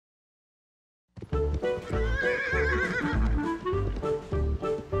I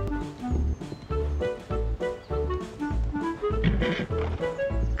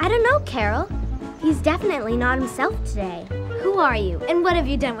don't know, Carol. He's definitely not himself today. Who are you, and what have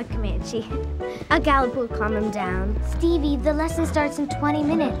you done with Comanche? A gallop will calm him down. Stevie, the lesson starts in 20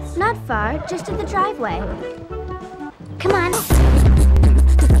 minutes. Not far, just to the driveway. Come on.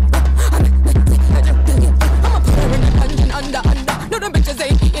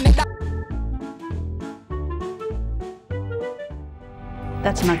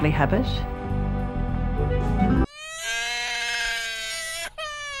 That's an ugly habit.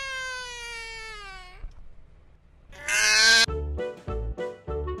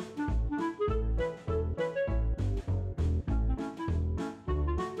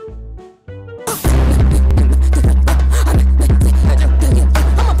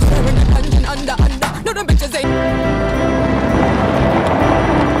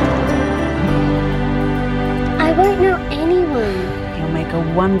 I won't know anyone. You'll make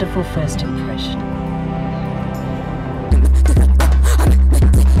a wonderful first impression.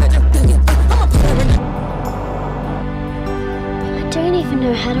 I don't even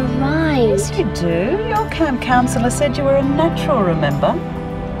know how to rhyme. Yes, you do. Your camp counsellor said you were a natural, remember?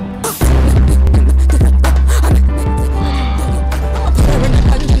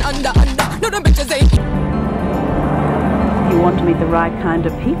 You want to meet the right kind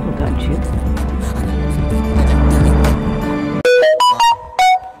of people, don't you?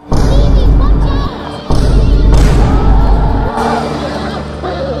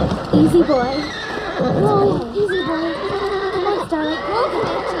 Easy boy. Whoa, easy boy. Come on, darling.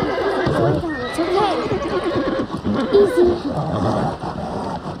 Slow down. It's okay. Easy.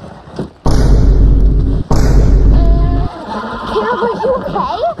 Carol, are you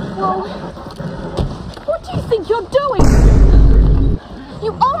okay? Whoa. What do you think you're doing?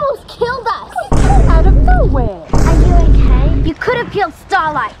 You almost killed us. We came out of nowhere. Are you okay? You could have killed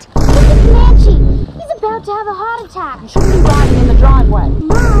Starlight. Look at Comanche. He's about to have a heart attack. You shouldn't be riding in the driveway.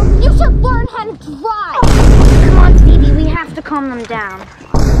 Mom, you should learn how to drive. Come on, Stevie. We have to calm them down.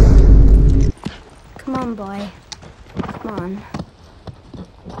 Come on, boy. Come on.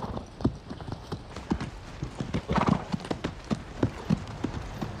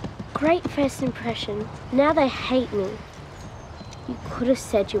 Great first impression. Now they hate me. You could have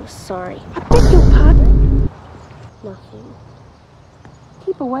said you were sorry. I beg your pardon? Nothing.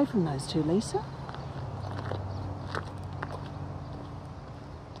 Keep away from those two, Lisa.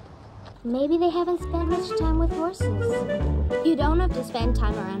 Maybe they haven't spent much time with horses. You don't have to spend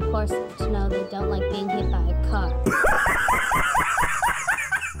time around horses to know they don't like being hit by a car.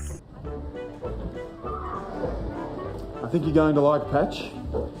 I think you're going to like Patch.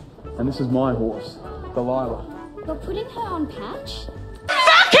 And this is my horse, Delilah. You're putting her on Patch?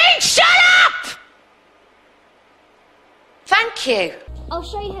 Fucking shut up! Thank you. I'll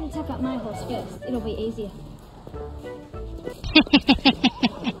show you how to tuck up my horse first. It'll be easier.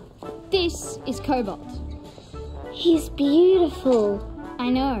 This is Cobalt. He's beautiful. I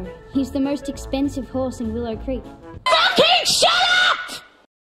know. He's the most expensive horse in Willow Creek. Fucking shut up!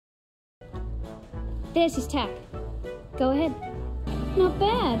 There's his tack. Go ahead. Not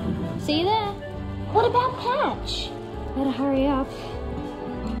bad. See you there. What about Patch? Better hurry up.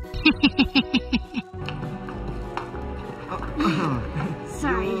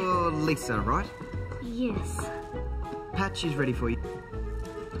 Sorry. You're Lisa, right? Yes. Patch is ready for you.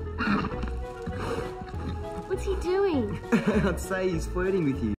 What's he doing? I'd say he's flirting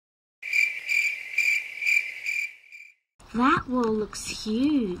with you. That wall looks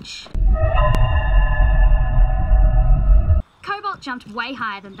huge. Cobalt jumped way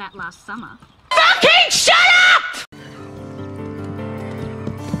higher than that last summer. Fucking shut up!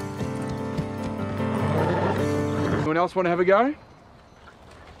 Anyone else want to have a go?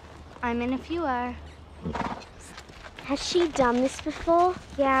 I'm in if you are. Has she done this before?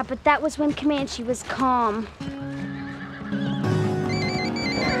 Yeah, but that was when Comanche was calm.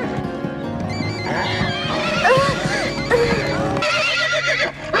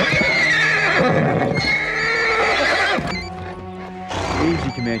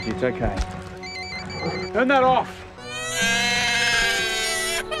 Easy, Comanche, it's okay. Turn that off!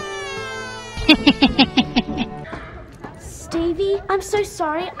 Stevie, I'm so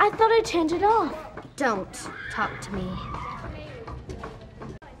sorry. I thought I turned it off. Don't talk to me.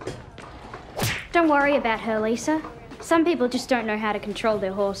 Don't worry about her, Lisa. Some people just don't know how to control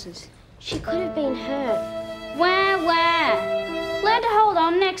their horses. She could have been hurt. Wah, wah. Learn to hold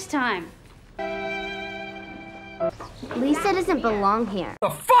on next time. Lisa doesn't belong here. The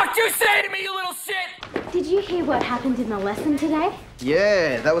fuck you say to me, you little shit? Did you hear what happened in the lesson today?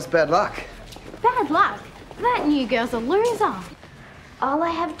 Yeah, that was bad luck. Bad luck. That new girl's a loser. All I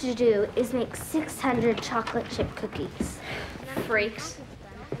have to do is make 600 chocolate chip cookies. Freaks.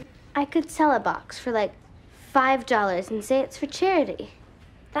 I could sell a box for like $5 and say it's for charity.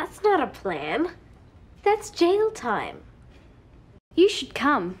 That's not a plan. That's jail time. You should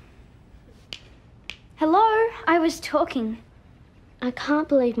come. Hello, I was talking. I can't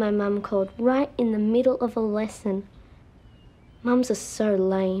believe my mum called right in the middle of a lesson. Mums are so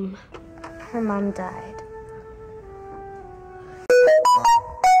lame. Her mum died.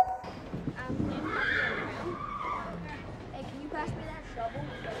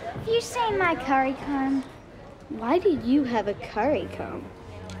 Have you seen my curry comb? Why do you have a curry comb?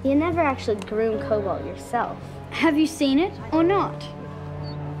 You never actually groom Cobalt yourself. Have you seen it or not?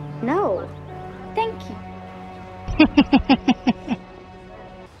 No. Thank you.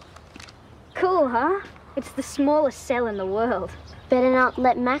 Cool, huh? It's the smallest cell in the world. Better not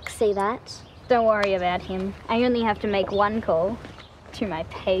let Max see that. Don't worry about him. I only have to make one call to my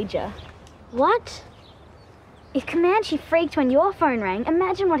pager. What? If Comanche freaked when your phone rang,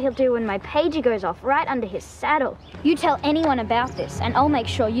 imagine what he'll do when my pager goes off right under his saddle. You tell anyone about this, and I'll make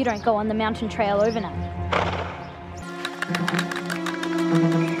sure you don't go on the mountain trail overnight.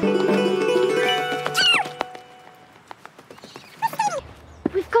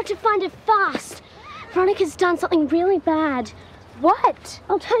 We've got to find it fast. Veronica's done something really bad. What?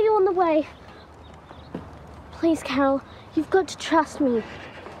 I'll tell you on the way. Please, Carol, you've got to trust me.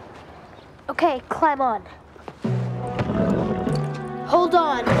 Okay, climb on. Hold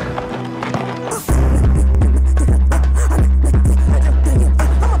on.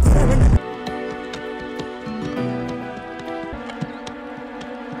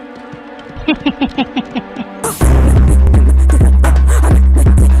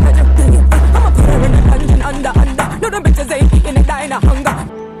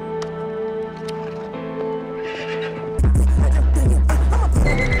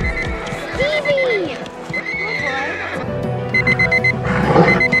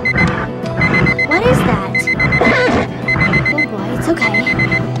 What is that? Oh boy, it's okay.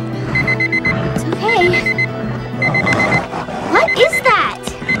 It's okay. What is that?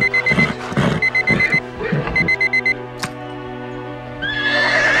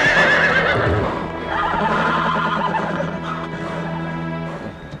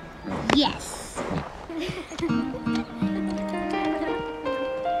 Yes.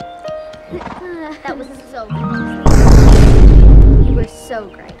 That was so close. You were so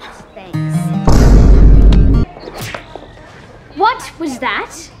great. Thanks. What was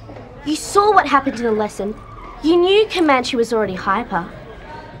that? You saw what happened in the lesson. You knew Comanche was already hyper.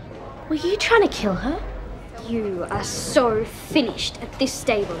 Were you trying to kill her? You are so finished at this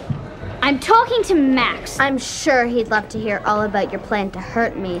stable. I'm talking to Max. I'm sure he'd love to hear all about your plan to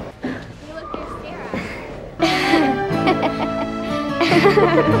hurt me.